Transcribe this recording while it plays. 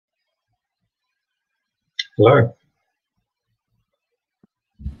Hello.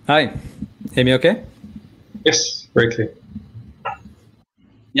 Hi, hear me okay? Yes, very clear.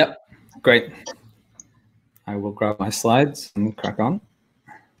 Yep, great. I will grab my slides and crack on.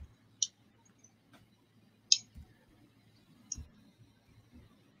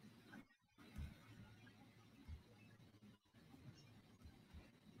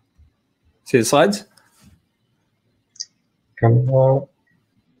 See the slides?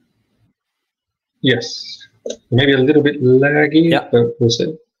 Yes, maybe a little bit laggy, but we'll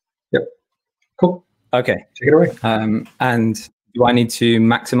see. Yep, cool. Okay. Take it away. And do I need to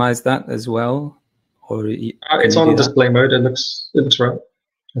maximize that as well, or it's on display mode. It looks right,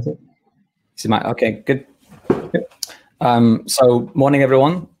 I think. Okay, good. Yep. So morning,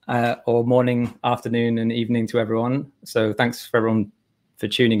 everyone, or morning, afternoon, and evening to everyone. So thanks for everyone for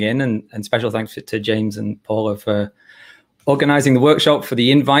tuning in, and special thanks to James and Paula for organizing the workshop, for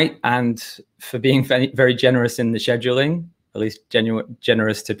the invite, and for being very generous in the scheduling, at least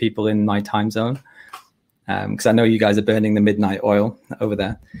generous to people in my time zone, because I know you guys are burning the midnight oil over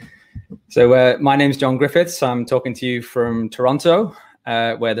there. So my name's John Griffiths. I'm talking to you from Toronto,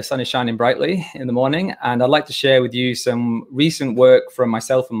 where the sun is shining brightly in the morning. And I'd like to share with you some recent work from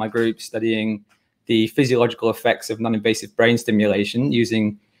myself and my group studying the physiological effects of non-invasive brain stimulation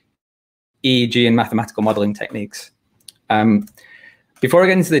using EEG and mathematical modeling techniques. Before I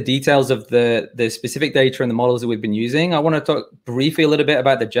get into the details of the specific data and the models that we've been using, I want to talk briefly a little bit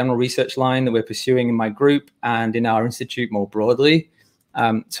about the general research line that we're pursuing in my group and in our institute more broadly.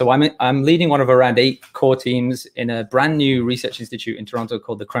 So I'm leading one of around 8 core teams in a brand new research institute in Toronto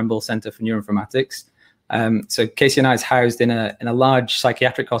called the Krembil Center for Neuroinformatics. So KCNI is housed in a large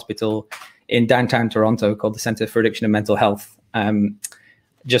psychiatric hospital in downtown Toronto called the Center for Addiction and Mental Health,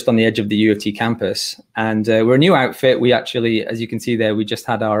 just on the edge of the U of T campus. And we're a new outfit. We actually, as you can see there, we just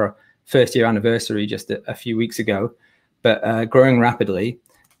had our first year anniversary just a few weeks ago, but growing rapidly.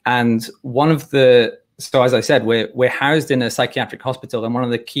 And so as I said, we're housed in a psychiatric hospital. And one of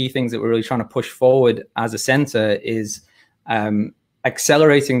the key things that we're really trying to push forward as a center is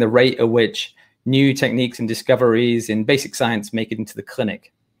accelerating the rate at which new techniques and discoveries in basic science make it into the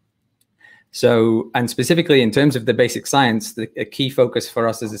clinic. So, and specifically in terms of the basic science, a key focus for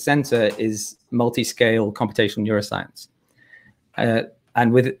us as a center is multi-scale computational neuroscience.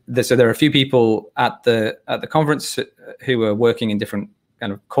 So there are a few people at the conference who are working in different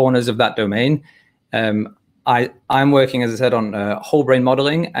kind of corners of that domain. I'm working, as I said, on whole brain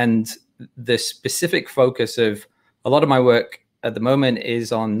modeling, and the specific focus of a lot of my work at the moment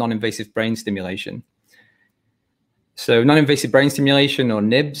is on non-invasive brain stimulation. So non-invasive brain stimulation, or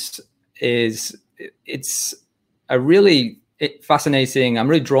NIBS, it's a really fascinating. I'm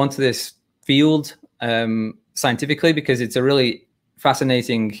really drawn to this field scientifically because it's a really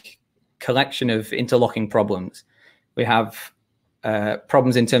fascinating collection of interlocking problems. We have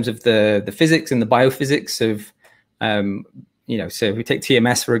problems in terms of the physics and the biophysics of, so if we take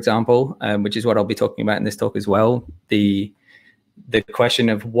TMS, for example, which is what I'll be talking about in this talk as well, the question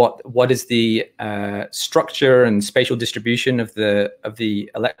of what is the structure and spatial distribution of the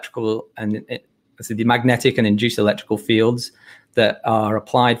electrical and the magnetic and induced electrical fields that are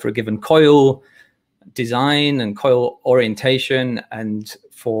applied for a given coil design and coil orientation, and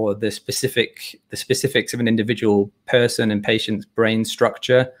for the specifics of an individual person and patient's brain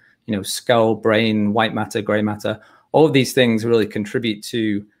structure, skull, brain, white matter, gray matter. All of these things really contribute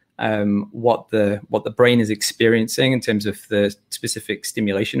to what the brain is experiencing in terms of the specific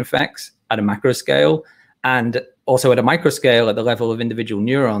stimulation effects at a macro scale, and also at a micro scale at the level of individual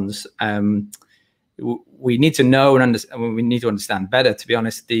neurons. We need to know and understand. We need to understand better, to be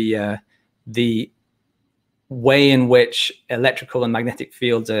honest, the way in which electrical and magnetic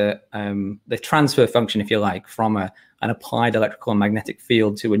fields are the transfer function, if you like, from an applied electrical and magnetic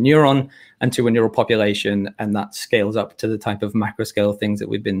field to a neuron and to a neural population, and that scales up to the type of macro scale things that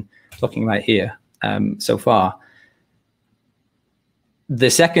we've been talking about here so far. The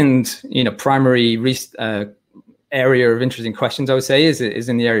second, primary area of interesting questions, I would say, is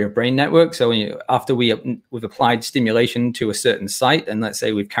in the area of brain network. So after we've applied stimulation to a certain site, and let's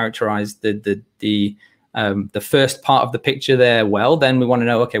say we've characterized the first part of the picture there well, then we want to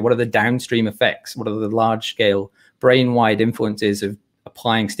know, okay, what are the downstream effects? What are the large scale brain-wide influences of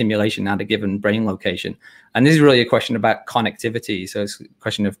applying stimulation at a given brain location? And this is really a question about connectivity. So it's a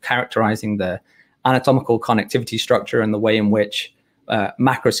question of characterizing the anatomical connectivity structure and the way in which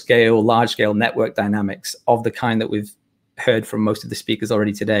macro scale, large scale network dynamics of the kind that we've heard from most of the speakers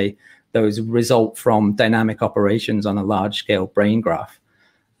already today, those result from dynamic operations on a large scale brain graph.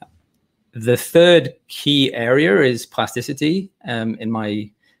 The third key area is plasticity. In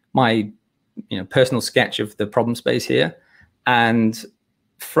my personal sketch of the problem space here. And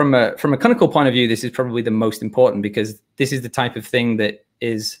from a clinical point of view, this is probably the most important, because this is the type of thing that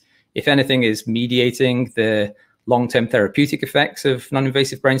is, if anything, is mediating the long-term therapeutic effects of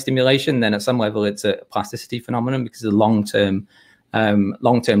non-invasive brain stimulation. Then at some level it's a plasticity phenomenon, because the long-term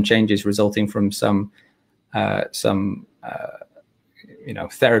changes resulting from some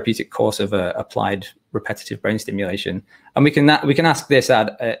therapeutic course of applied repetitive brain stimulation. And we can ask this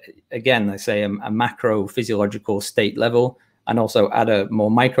at again, let's say a macro physiological state level, and also at a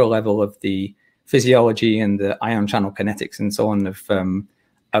more micro level of the physiology and the ion channel kinetics and so on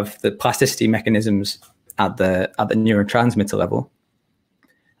of the plasticity mechanisms at the neurotransmitter level.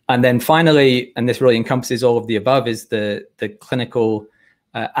 And then finally, and this really encompasses all of the above, is the clinical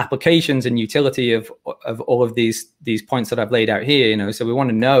applications and utility of all of these points that I've laid out here. So we want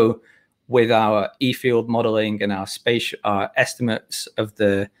to know, with our E-field modeling and our estimates of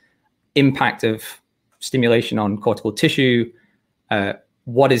the impact of stimulation on cortical tissue,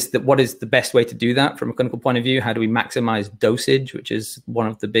 what is the best way to do that from a clinical point of view? How do we maximize dosage, which is one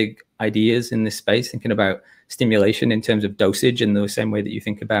of the big ideas in this space, thinking about stimulation in terms of dosage in the same way that you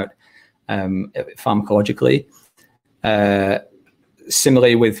think about pharmacologically.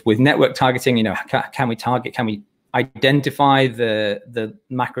 Similarly with network targeting, can we identify the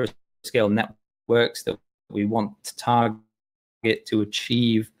macro scale networks that we want to target to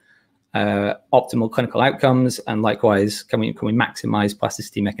achieve optimal clinical outcomes, and likewise, can we maximize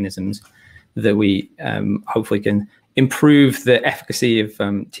plasticity mechanisms that we hopefully can improve the efficacy of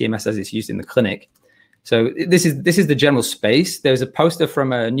TMS as it's used in the clinic. So this is the general space. There's a poster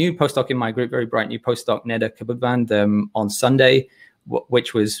from a new postdoc in my group, very bright new postdoc, Neda Kabudvand, on Sunday,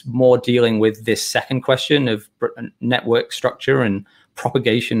 which was more dealing with this second question of network structure and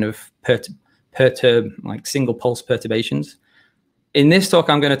propagation of like single pulse perturbations. In this talk,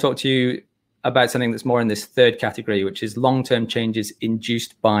 I'm going to talk to you about something that's more in this third category, which is long-term changes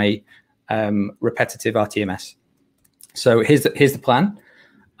induced by repetitive rTMS. So here's the plan.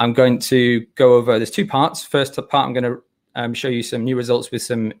 I'm going to go over, there's two parts. First part, I'm going to show you some new results with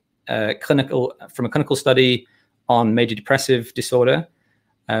some from a clinical study on major depressive disorder,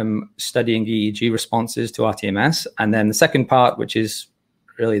 studying EEG responses to rTMS. And then the second part, which is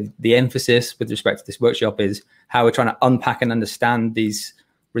really the emphasis with respect to this workshop, is how we're trying to unpack and understand these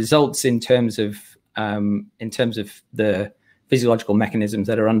results in terms of the physiological mechanisms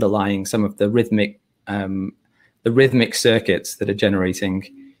that are underlying some of the rhythmic circuits that are generating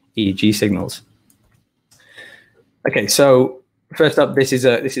EEG signals. Okay, so first up, this is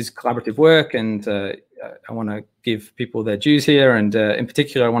collaborative work, and I want to give people their dues here, and in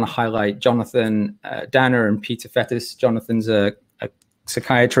particular, I want to highlight Jonathan Danner and Peter Fettis. Jonathan's a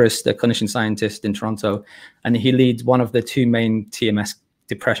psychiatrist, a clinician scientist in Toronto, and he leads one of the two main TMS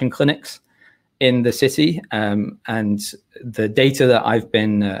depression clinics in the city. And the data that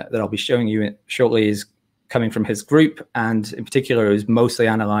I'll be showing you shortly is coming from his group, and in particular is mostly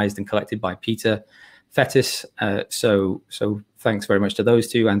analyzed and collected by Peter Fettis. So thanks very much to those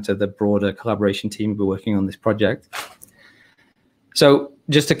two and to the broader collaboration team who are working on this project. So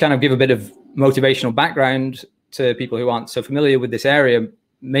just to kind of give a bit of motivational background to people who aren't so familiar with this area,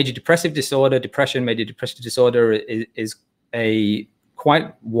 major depressive disorder, major depressive disorder is a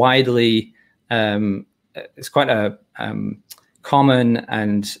quite widely, it's quite a common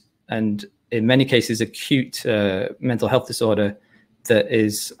and in many cases acute mental health disorder that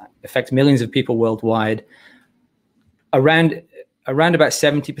affects millions of people worldwide. Around about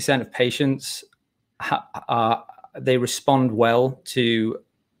 70% of patients they respond well to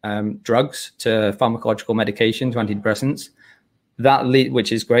drugs, to pharmacological medication, to antidepressants.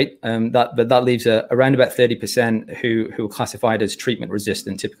 Which is great. But that leaves around about 30% who are classified as treatment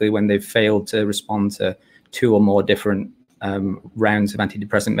resistant, typically when they've failed to respond to 2 or more different rounds of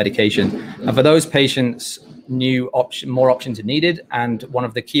antidepressant medication. And for those patients, more options are needed, and one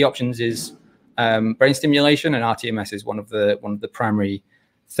of the key options is brain stimulation, and rTMS is one of the primary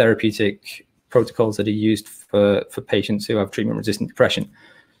therapeutic protocols that are used for patients who have treatment-resistant depression.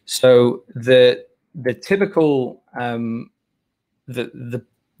 So the typical the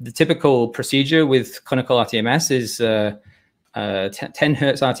typical procedure with clinical rTMS is 10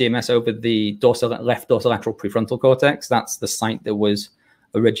 hertz rTMS over the left dorsolateral prefrontal cortex. That's the site that was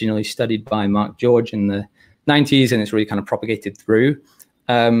originally studied by Mark George in the 90s, and it's really kind of propagated through.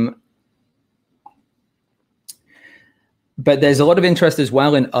 But there's a lot of interest as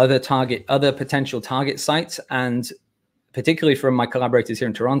well in other potential target sites, and particularly from my collaborators here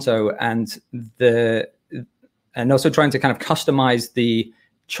in Toronto, and also trying to kind of customize the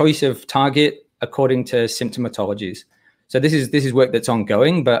choice of target according to symptomatologies. So this is work that's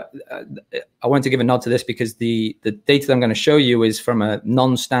ongoing, but I want to give a nod to this because the data that I'm going to show you is from a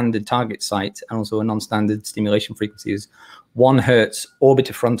non-standard target site and also a non-standard stimulation frequency is 1 Hertz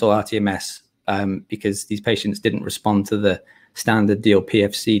orbitofrontal rTMS, because these patients didn't respond to the standard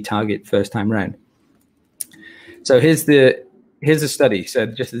DLPFC target first time round. So here's the study. So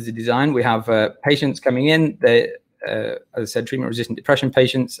just as a design, we have patients coming in. They, as I said, treatment-resistant depression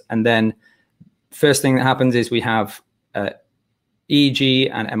patients, and then first thing that happens is we have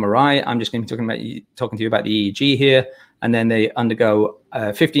EEG and MRI. I'm just going to be talking to you about the EEG here, and then they undergo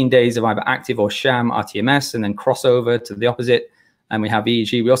 15 days of either active or sham rTMS, and then cross over to the opposite. And we have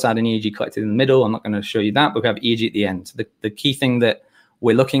EEG. We also had an EEG collected in the middle. I'm not going to show you that, but we have EEG at the end. The key thing that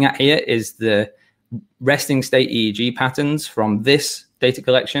we're looking at here is the resting state EEG patterns from this data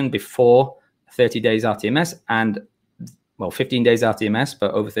collection before 30 days rTMS and, well, 15 days rTMS,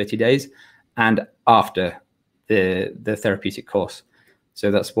 but over 30 days, and after the therapeutic course.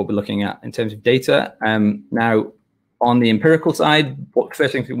 So that's what we're looking at in terms of data. Now, on the empirical side, what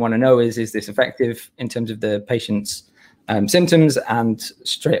first thing we want to know is this effective in terms of the patient's symptoms? And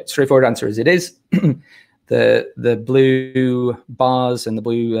straightforward answer is it is. The blue bars and the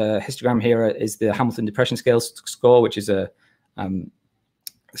blue histogram here is the Hamilton Depression Scale score, which is a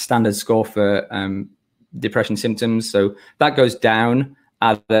standard score for depression symptoms. So that goes down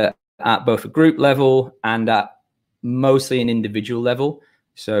at both a group level and at mostly an individual level.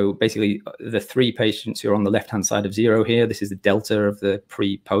 So basically the 3 patients who are on the left-hand side of 0 here, this is the delta of the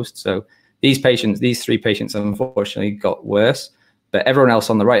pre-post. So these 3 patients unfortunately got worse, but everyone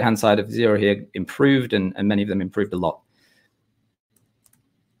else on the right-hand side of 0 here improved, and many of them improved a lot.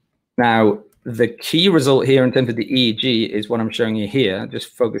 Now, the key result here in terms of the EEG is what I'm showing you here.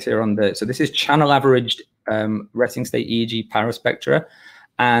 Just focus here on so this is channel averaged resting state EEG paraspectra.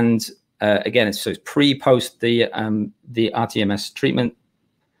 And again, it's pre-post the rTMS treatment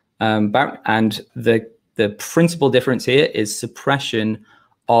bout. And the principal difference here is suppression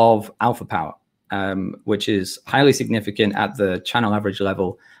of alpha power, which is highly significant at the channel average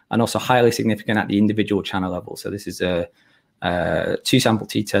level and also highly significant at the individual channel level. So this is a 2-sample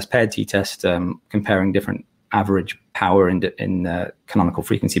t-test, paired t-test, comparing different average power in canonical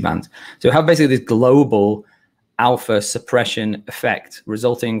frequency bands. So we have basically this global alpha suppression effect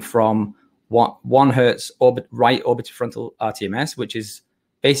resulting from 1 Hertz right orbitofrontal rTMS, which is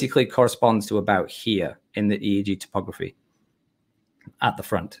basically corresponds to about here in the EEG topography at the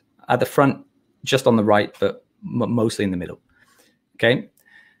front, just on the right, but mostly in the middle. Okay.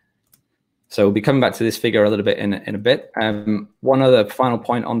 So we'll be coming back to this figure a little bit in a bit. One other final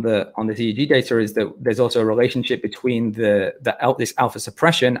point on this EEG data is that there's also a relationship between this alpha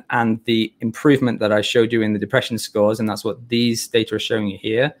suppression and the improvement that I showed you in the depression scores, and that's what these data are showing you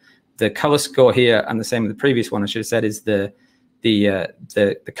here. The color score here, and the same with the previous one, I should have said, is the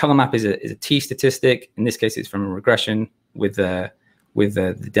color map is a T statistic. In this case, it's from a regression with the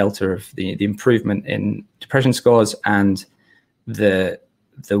delta of the improvement in depression scores, and the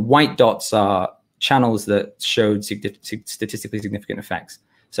white dots are channels that showed statistically significant effects.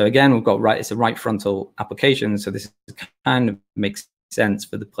 So again, we've got it's a right frontal application. So this kind of makes sense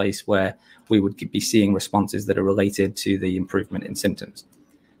for the place where we would be seeing responses that are related to the improvement in symptoms.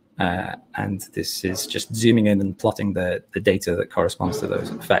 And this is just zooming in and plotting the data that corresponds to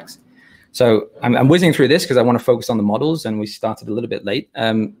those effects. So I'm whizzing through this because I want to focus on the models, and we started a little bit late.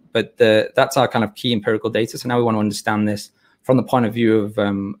 But that's our kind of key empirical data. So now we want to understand this from the point of view of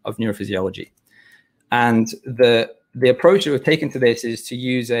neurophysiology. And the approach that we've taken to this is to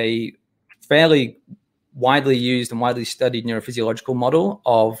use a fairly widely used and widely studied neurophysiological model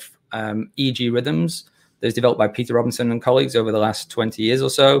of EEG rhythms that's developed by Peter Robinson and colleagues over the last 20 years or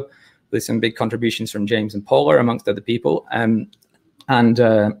so, with some big contributions from James and Paula, amongst other people. I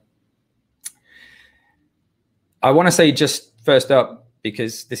want to say just first up,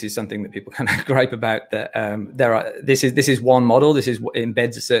 because this is something that people kind of gripe about, that this is one model. This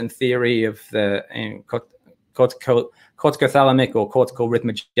embeds a certain theory of the corticothalamic or cortical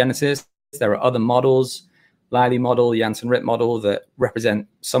rhythmogenesis. There are other models, Liley model, Janssen-Ritt model, that represent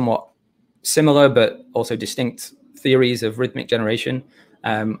somewhat similar but also distinct theories of rhythmic generation.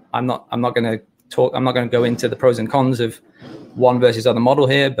 I'm not going to go into the pros and cons of one versus other model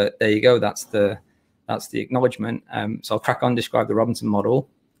here, but there you go. That's the acknowledgement. So I'll crack on, describe the Robinson model,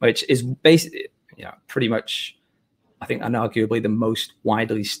 which is basically, pretty much, I think, unarguably the most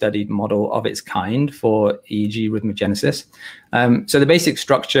widely studied model of its kind for EEG rhythmogenesis. So the basic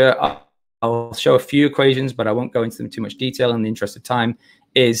structure, I'll show a few equations, but I won't go into them in too much detail in the interest of time,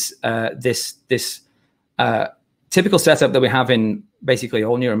 is this typical setup that we have in basically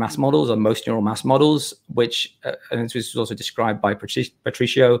all neuromass models, or most neural mass models, which, and this was also described by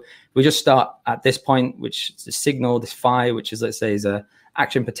Patricio, we just start at this point, which is the signal, this phi, which is, let's say, is a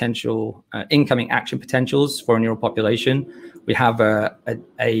action potential, incoming action potentials for a neural population. We have a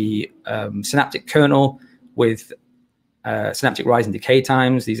synaptic kernel with synaptic rise and decay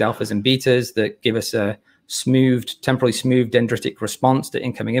times, these alphas and betas that give us a temporally smoothed dendritic response to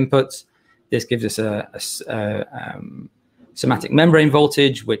incoming inputs. This gives us a somatic membrane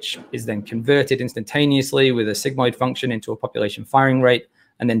voltage, which is then converted instantaneously with a sigmoid function into a population firing rate,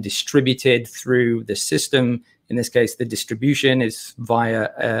 and then distributed through the system. In this case, the distribution is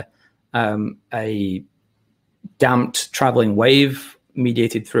via a damped traveling wave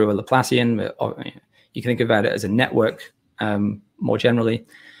mediated through a Laplacian. You can think about it as a network more generally.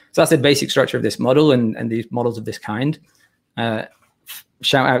 So that's the basic structure of this model and these models of this kind.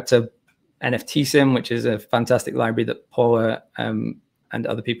 Shout out to NFTSim, which is a fantastic library that Paula and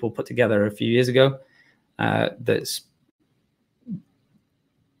other people put together a few years ago. That's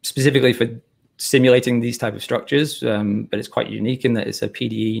specifically for simulating these type of structures, but it's quite unique in that it's a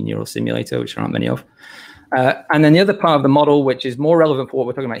PDE neural simulator, which there aren't many of. And then the other part of the model, which is more relevant for what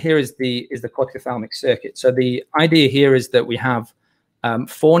we're talking about here, is the corticothalamic circuit. So the idea here is that we have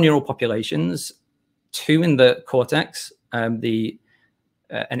 4 neural populations, 2 in the cortex,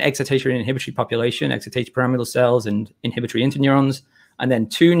 an excitatory and inhibitory population, excitatory pyramidal cells and inhibitory interneurons, and then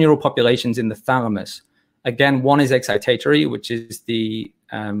 2 neural populations in the thalamus. Again, one is excitatory, which is the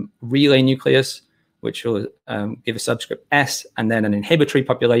relay nucleus, which will give a subscript S, and then an inhibitory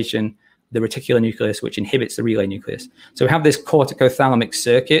population, the reticular nucleus, which inhibits the relay nucleus. So we have this corticothalamic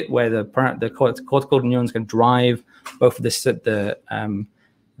circuit where the cortical neurons can drive both of the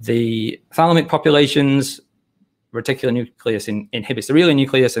thalamic populations. Reticular nucleus inhibits the relay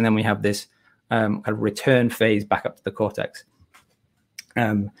nucleus, and then we have this kind of return phase back up to the cortex.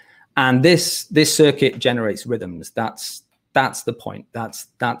 And this circuit generates rhythms. That's the point. That's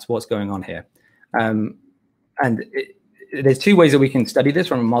what's going on here. There's 2 ways that we can study this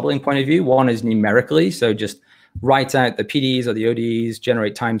from a modeling point of view. One is numerically, so just write out the PDEs or the ODEs,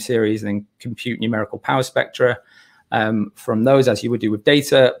 generate time series, and then compute numerical power spectra from those, as you would do with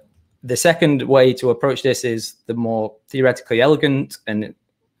data. The second way to approach this is the more theoretically elegant and,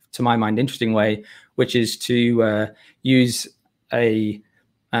 to my mind, interesting way, which is to use a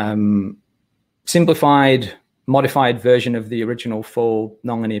simplified, modified version of the original full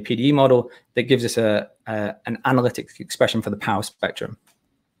nonlinear PDE model that gives us an analytic expression for the power spectrum.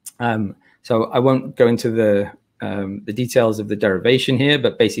 So I won't go into the details of the derivation here,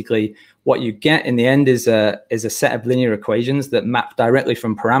 but basically what you get in the end is a set of linear equations that map directly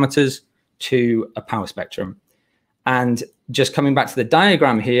from parameters to a power spectrum. And just coming back to the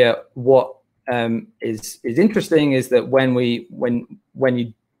diagram here, what is interesting is that when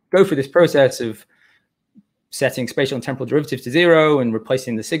you go through this process of setting spatial and temporal derivatives to 0 and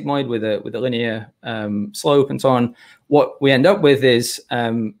replacing the sigmoid with a linear slope and so on, what we end up with is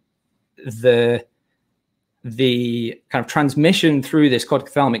the kind of transmission through this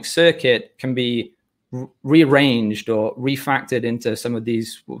corticothalamic circuit can be rearranged or refactored into some of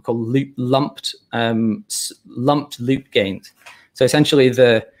these what we call lumped loop gains. So essentially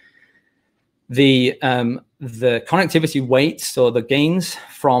the connectivity weights or the gains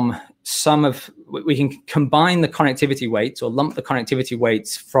from we can combine the connectivity weights or lump the connectivity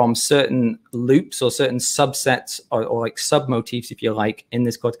weights from certain loops or certain subsets or like submotifs, if you like, in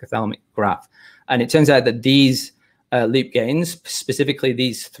this corticothalamic graph. And it turns out that these loop gains, specifically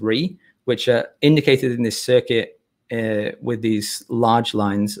these 3, which are indicated in this circuit with these large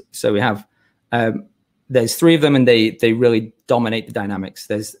lines. So we have, there's 3 of them, and they really dominate the dynamics.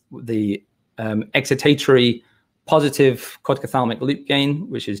 There's the excitatory positive corticothalamic loop gain,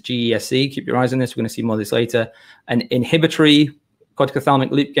 which is GESC. Keep your eyes on this. We're going to see more of this later. An inhibitory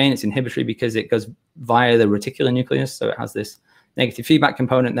corticothalamic loop gain. It's inhibitory because it goes via the reticular nucleus, so it has this negative feedback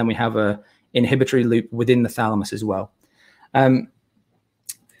component. And then we have a inhibitory loop within the thalamus as well.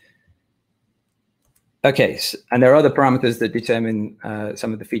 Okay, and there are other parameters that determine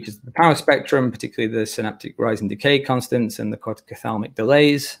some of the features of the power spectrum, particularly the synaptic rise and decay constants and the corticothalamic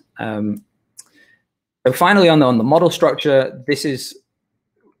delays. So finally, on the model structure, this is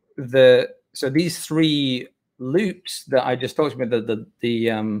so these 3 loops that I just talked about, the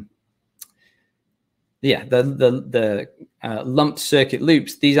lumped circuit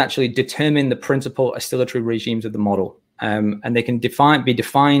loops, these actually determine the principal oscillatory regimes of the model, and they can be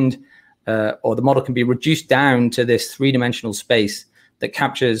defined, or the model can be reduced down to this 3-dimensional space that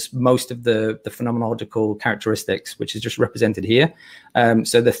captures most of the phenomenological characteristics, which is just represented here.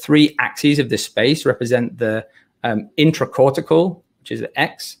 So the 3 axes of this space represent the intracortical, which is the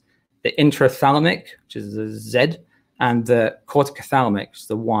X, the intrathalamic, which is the Z, and the corticothalamic, which is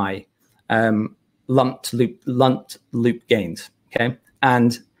the Y, lumped loop gains. Okay,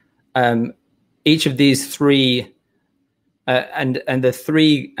 and each of these three and the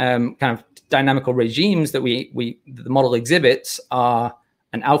three kind of dynamical regimes that the model exhibits are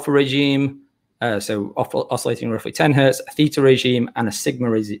an alpha regime, so oscillating roughly 10 hertz, a theta regime, and a sigma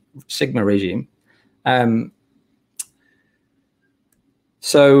regime.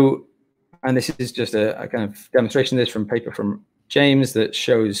 So, and this is just a kind of demonstration of this from a paper from James that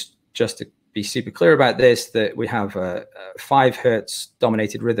shows, just to be super clear about this, that we have a 5 hertz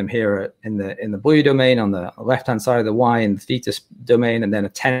dominated rhythm here in the blue domain on the left-hand side of the Y in the theta domain, and then a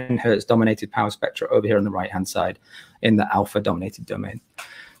 10 hertz dominated power spectra over here on the right-hand side in the alpha dominated domain.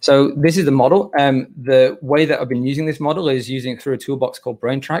 So this is the model. The way that I've been using this model is using it through a toolbox called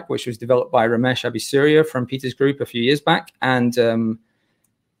BrainTrack, which was developed by Ramesh Abhisurya from Peter's group a few years back. And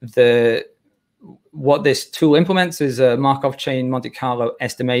what this tool implements is a Markov chain Monte Carlo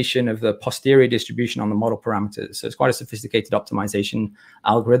estimation of the posterior distribution on the model parameters. So it's quite a sophisticated optimization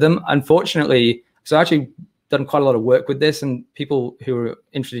algorithm. Unfortunately, so I've actually done quite a lot of work with this, and people who are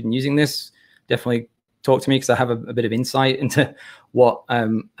interested in using this definitely talk to me, because I have a bit of insight into how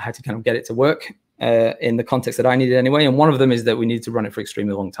to kind of get it to work in the context that I needed anyway. And one of them is that we need to run it for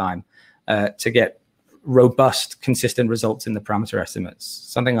extremely long time to get robust, consistent results in the parameter estimates.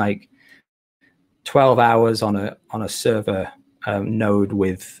 Something like 12 hours on a server node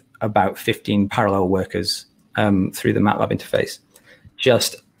with about 15 parallel workers through the MATLAB interface,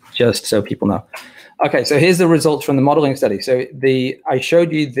 just so people know. Okay, so here's the results from the modeling study. So I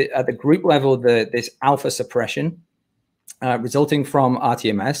showed you at the group level this alpha suppression resulting from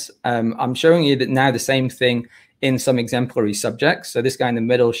rTMS. I'm showing you that now the same thing in some exemplary subjects. So this guy in the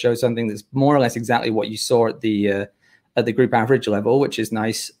middle shows something that's more or less exactly what you saw at the group average level, which is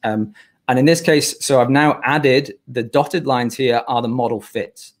nice. And in this case, so I've now added the dotted lines here are the model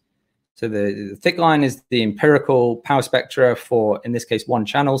fits. So the thick line is the empirical power spectra for, in this case, one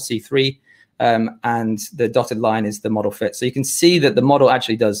channel, C3, and the dotted line is the model fit. So you can see that the model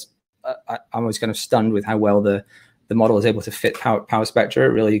actually does, I'm always kind of stunned with how well the model is able to fit power spectra.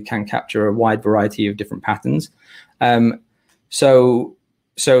 It really can capture a wide variety of different patterns. So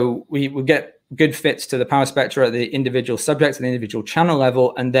we get good fits to the power spectra at the individual subject and the individual channel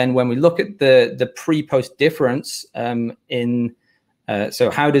level. And then when we look at the pre-post difference so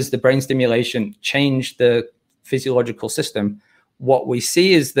how does the brain stimulation change the physiological system? What we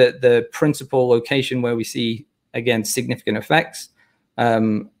see is that the principal location where we see, again, significant effects,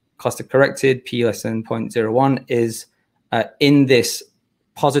 cluster corrected, p less than 0.01, is in this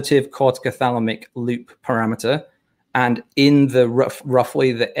positive corticothalamic loop parameter, and in the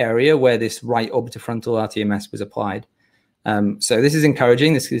roughly the area where this right orbitofrontal rTMS was applied. So this is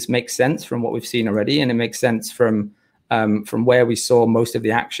encouraging. This makes sense from what we've seen already, and it makes sense from where we saw most of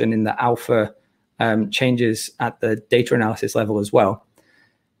the action in the alpha changes at the data analysis level as well.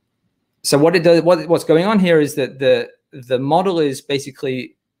 So what it does, what's going on here is that the model is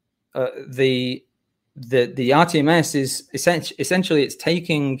basically the rTMS is essentially it's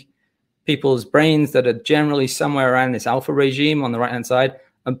taking people's brains that are generally somewhere around this alpha regime on the right-hand side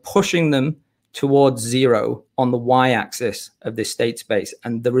and pushing them towards 0 on the y-axis of this state space.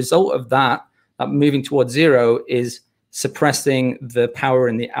 And the result of that, moving towards 0, is suppressing the power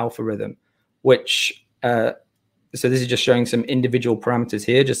in the alpha rhythm, which, so this is just showing some individual parameters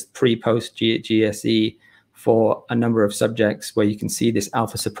here, just pre-post GSE for a number of subjects where you can see this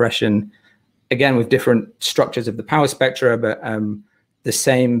alpha suppression, again, with different structures of the power spectra, but the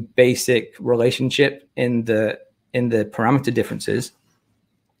same basic relationship in the parameter differences,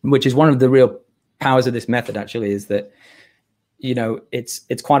 which is one of the real powers of this method, actually, is that, you know, it's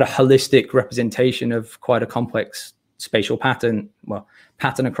quite a holistic representation of quite a complex spatial pattern, well,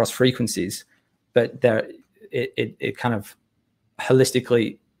 pattern across frequencies, but it kind of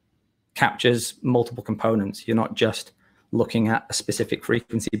holistically captures multiple components. You're not just looking at a specific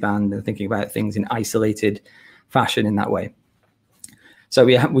frequency band and thinking about things in isolated fashion in that way. So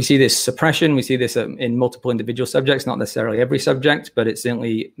we see this suppression, we see this in multiple individual subjects, not necessarily every subject, but it's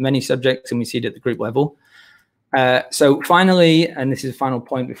certainly many subjects, and we see it at the group level. So finally, and this is the final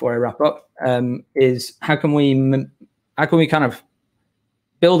point before I wrap up, is how can we kind of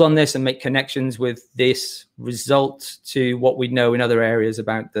build on this and make connections with this result to what we know in other areas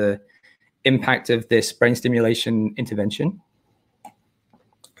about the impact of this brain stimulation intervention?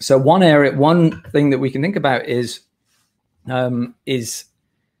 So one thing that we can think about is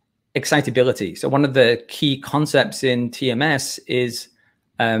excitability. So one of the key concepts in TMS is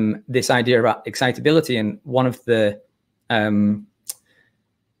this idea about excitability, and one of the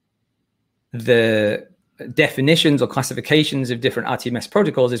definitions or classifications of different rTMS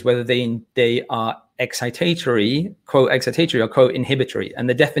protocols is whether they are excitatory, quote excitatory, or quote inhibitory. And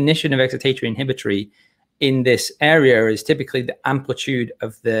the definition of excitatory inhibitory in this area is typically the amplitude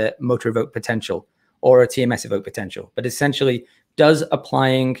of the motor evoked potential or a TMS evoked potential. But essentially, does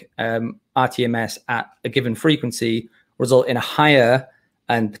applying rTMS at a given frequency result in a higher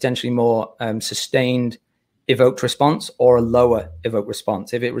and potentially more sustained evoked response or a lower evoked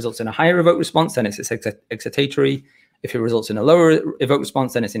response? If it results in a higher evoked response, then it's excitatory. If it results in a lower evoked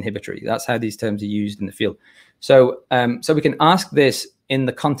response, then it's inhibitory. That's how these terms are used in the field. So, so we can ask this in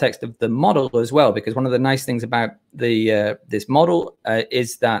the context of the model as well, because one of the nice things about the this model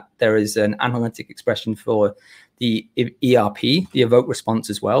is that there is an analytic expression for the ERP, the evoked response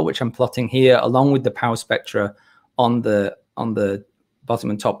as well, which I'm plotting here along with the power spectra on the bottom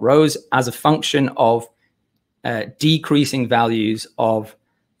and top rows as a function of decreasing values of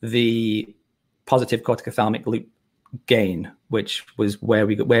the positive corticothalamic loop gain, which was where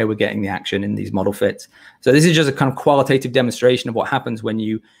we're getting the action in these model fits. So this is just a kind of qualitative demonstration of what happens when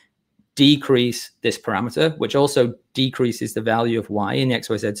you decrease this parameter, which also decreases the value of Y in the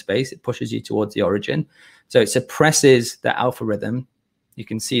XYZ space. It pushes you towards the origin. So it suppresses the alpha rhythm. You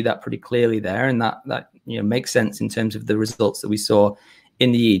can see that pretty clearly there, and that makes sense in terms of the results that we saw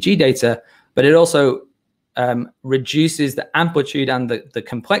in the EEG data. But it also reduces the amplitude and the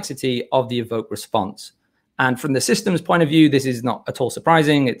complexity of the evoked response. And from the system's point of view, this is not at all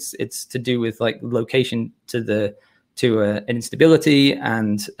surprising. It's to do with like location to an instability,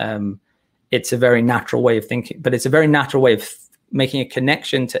 and it's a very natural way of thinking. But it's a very natural way of making a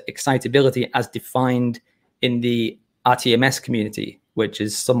connection to excitability as defined in the rTMS community, which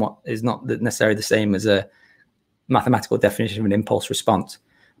is not necessarily the same as a mathematical definition of an impulse response.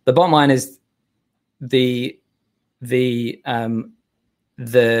 The bottom line is the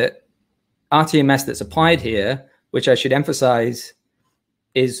rTMS that's applied here, which I should emphasize,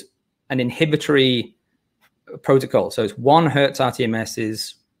 is an inhibitory protocol. So it's 1 Hertz rTMS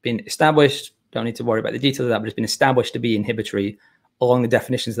is been established. Don't need to worry about the details of that, but it's been established to be inhibitory along the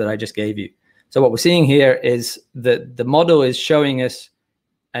definitions that I just gave you. So what we're seeing here is that the model is showing us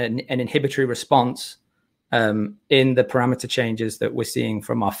an inhibitory response in the parameter changes that we're seeing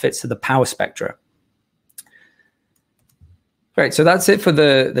from our fits to the power spectra. Great, so that's it for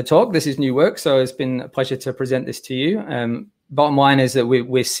the talk. This is new work, so it's been a pleasure to present this to you. Bottom line is that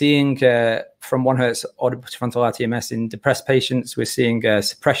we're seeing from 1 Hertz orbitofrontal rTMS in depressed patients, we're seeing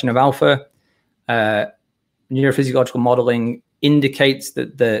suppression of alpha. Neurophysiological modeling indicates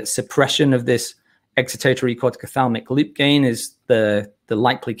that the suppression of this excitatory corticothalamic loop gain is the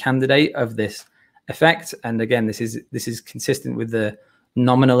likely candidate of this effect. And again, this is consistent with the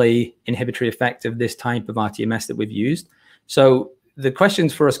nominally inhibitory effect of this type of rTMS that we've used. So the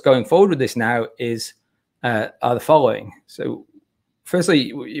questions for us going forward with this now are the following. So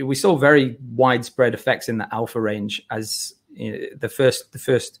firstly, we saw very widespread effects in the alpha range, as the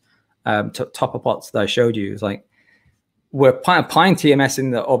first topper plots that I showed you. Is like we're applying TMS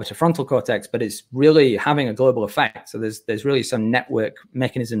in the orbitofrontal cortex, but it's really having a global effect. So there's really some network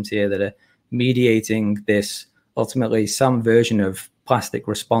mechanisms here that are mediating this, ultimately some version of plastic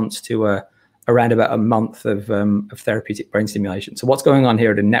response to around about a month of therapeutic brain stimulation. So what's going on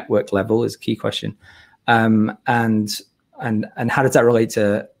here at a network level is a key question. And how does that relate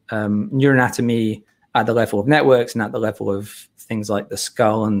to neuroanatomy at the level of networks and at the level of things like the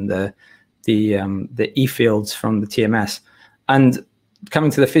skull and the E fields from the TMS? And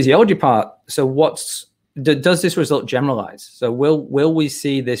coming to the physiology part, so does this result generalize? So will we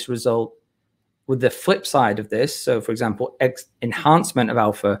see this result with the flip side of this? So for example, enhancement of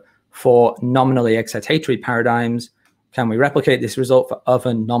alpha for nominally excitatory paradigms. Can we replicate this result for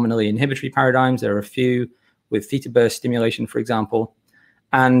other nominally inhibitory paradigms? There are a few with theta burst stimulation, for example.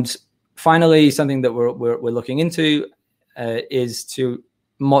 And finally, something that we're looking into is to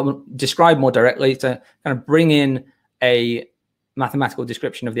describe more directly, to kind of bring in a mathematical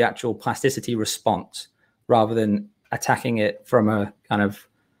description of the actual plasticity response rather than attacking it from a kind of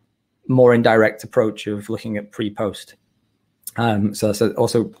more indirect approach of looking at pre-post. So that's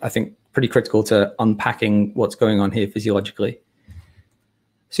also, I think, pretty critical to unpacking what's going on here physiologically.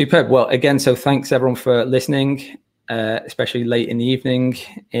 Superb. Well, again, so thanks everyone for listening, especially late in the evening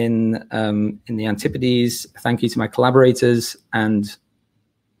in the Antipodes. Thank you to my collaborators, and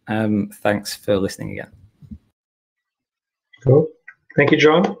thanks for listening again. Cool. Thank you,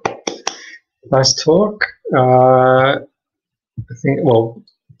 John. Nice talk. I think, well,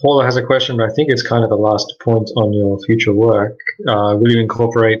 Paula has a question, but I think it's kind of the last point on your future work. Will you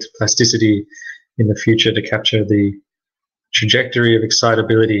incorporate plasticity in the future to capture the trajectory of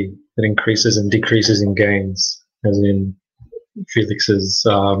excitability that increases and decreases in gains, as in Felix's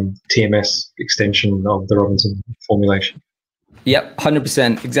TMS extension of the Robinson formulation? Yep,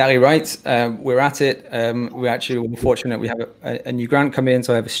 100%, exactly right. We're at it. We're actually fortunate. We have a new grant come in,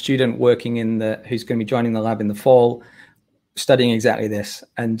 so I have a student working who's going to be joining the lab in the fall, studying exactly this.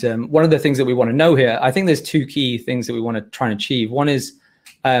 And one of the things that we want to know here, I think there's two key things that we want to try and achieve. One is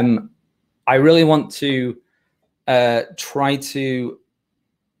I really want to try to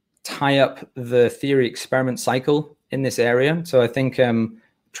tie up the theory experiment cycle in this area. So I think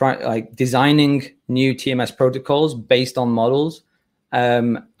designing new TMS protocols based on models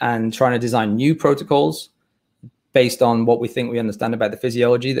and trying to design new protocols based on what we think we understand about the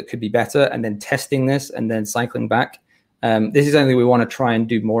physiology that could be better, and then testing this and then cycling back. This is something we want to try and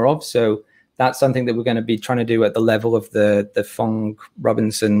do more of. So that's something that we're going to be trying to do at the level of the Fong,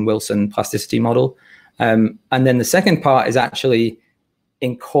 Robinson, Wilson plasticity model. And then the second part is actually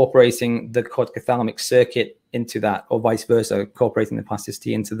incorporating the corticothalamic circuit into that, or vice versa, incorporating the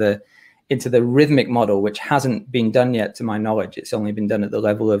plasticity into the rhythmic model, which hasn't been done yet to my knowledge. It's only been done at the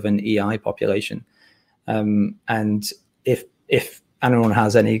level of an EI population. And if anyone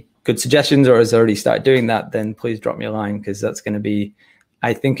has any good suggestions or has already started doing that, then please drop me a line, because that's going to be,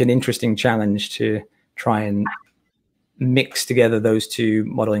 I think, an interesting challenge to try and mix together those two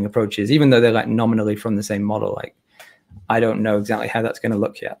modeling approaches, even though they're like nominally from the same model. Like, I don't know exactly how that's going to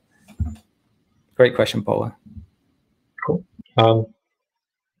look yet. Great question, Paula. Cool.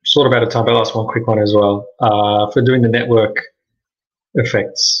 Sort of out of time, but I'll ask one quick one as well. For doing the network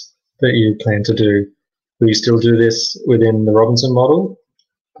effects that you plan to do, will you still do this within the Robinson model?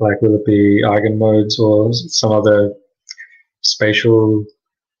 Like, will it be eigenmodes or some other spatial,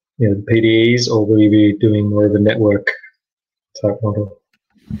 PDEs, or will you be doing more of a network type model?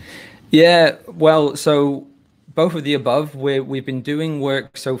 Yeah, well, so both of the above. We've been doing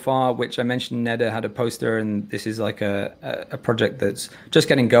work so far, which I mentioned. Neda had a poster, and this is like a project that's just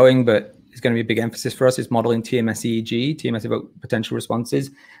getting going, but it's going to be a big emphasis for us. Is modeling TMS EEG, TMS evoked potential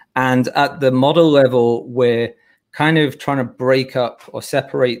responses, and at the model level, we're kind of trying to break up or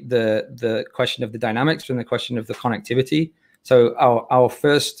separate the question of the dynamics from the question of the connectivity. So our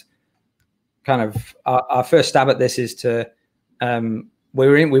first stab at this is to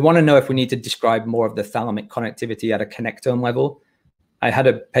we want to know if we need to describe more of the thalamic connectivity at a connectome level. I had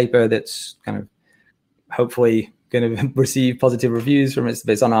a paper that's kind of hopefully going to receive positive reviews from it.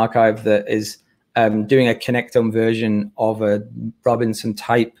 It's on arXiv, that is doing a connectome version of a Robinson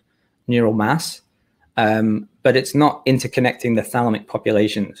type neural mass, but it's not interconnecting the thalamic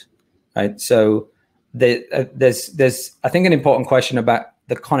populations, right? So there's I think an important question about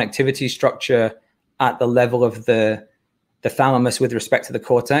the connectivity structure at the level of the thalamus with respect to the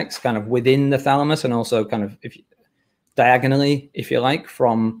cortex, kind of within the thalamus, and also kind of diagonally, if you like,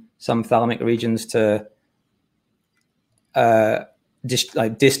 from some thalamic regions to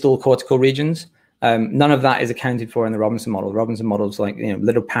distal cortical regions. None of that is accounted for in the Robinson model. The Robinson model is like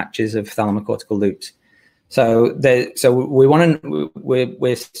little patches of thalamocortical loops. So we're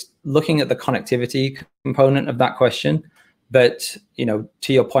looking at the connectivity component of that question, but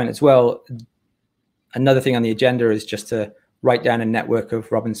to your point as well, another thing on the agenda is just to write down a network of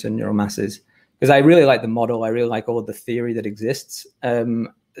Robinson neural masses, because I really like the model. I really like all of the theory that exists. And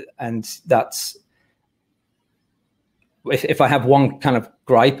that's, if I have one kind of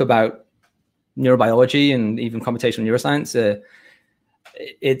gripe about neurobiology and even computational neuroscience,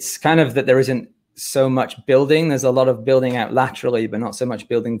 it's kind of that there isn't so much building. There's a lot of building out laterally, but not so much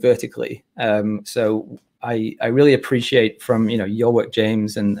building vertically. So I really appreciate from your work,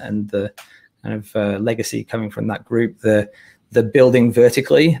 James, and the kind of legacy coming from that group, the building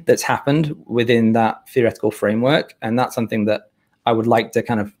vertically that's happened within that theoretical framework. And that's something that I would like to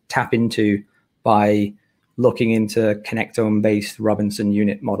kind of tap into by looking into connectome-based Robinson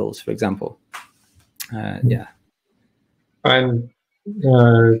unit models, for example. Yeah. And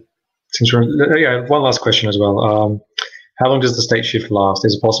since one last question as well. How long does the state shift last?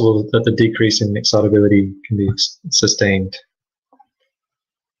 Is it possible that the decrease in excitability can be sustained?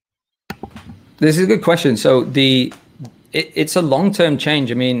 This is a good question. So it's a long-term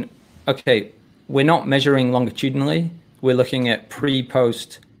change. I mean, okay, we're not measuring longitudinally. We're looking at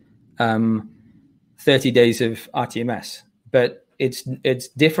pre-post 30 days of rTMS, but it's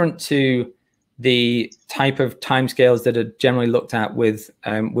different to the type of timescales that are generally looked at with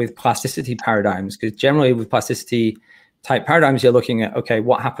plasticity paradigms. Because generally with plasticity type paradigms, you're looking at, okay,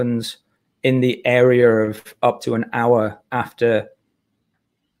 what happens in the area of up to an hour after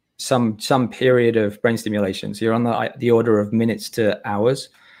some period of brain stimulation. So you're on the order of minutes to hours.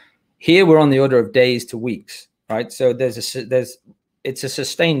 Here we're on the order of days to weeks, right? So it's a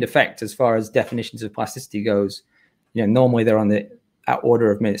sustained effect as far as definitions of plasticity goes. Normally they're on the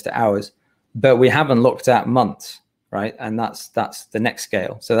order of minutes to hours, but we haven't looked at months, right? And that's the next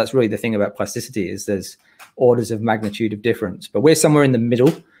scale. So that's really the thing about plasticity, is there's orders of magnitude of difference, but we're somewhere in the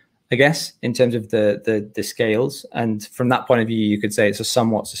middle, I guess, in terms of the scales. And from that point of view, you could say it's a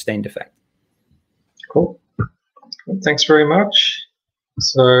somewhat sustained effect. Cool. Thanks very much.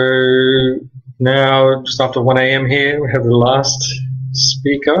 So now, just after 1 a.m. here, we have the last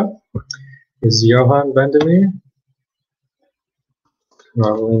speaker, is Johan Vandermeer.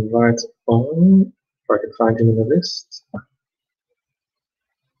 I will invite on, if I can find him in the list.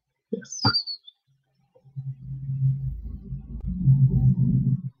 Yes.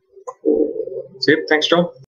 Cool. Thanks, John.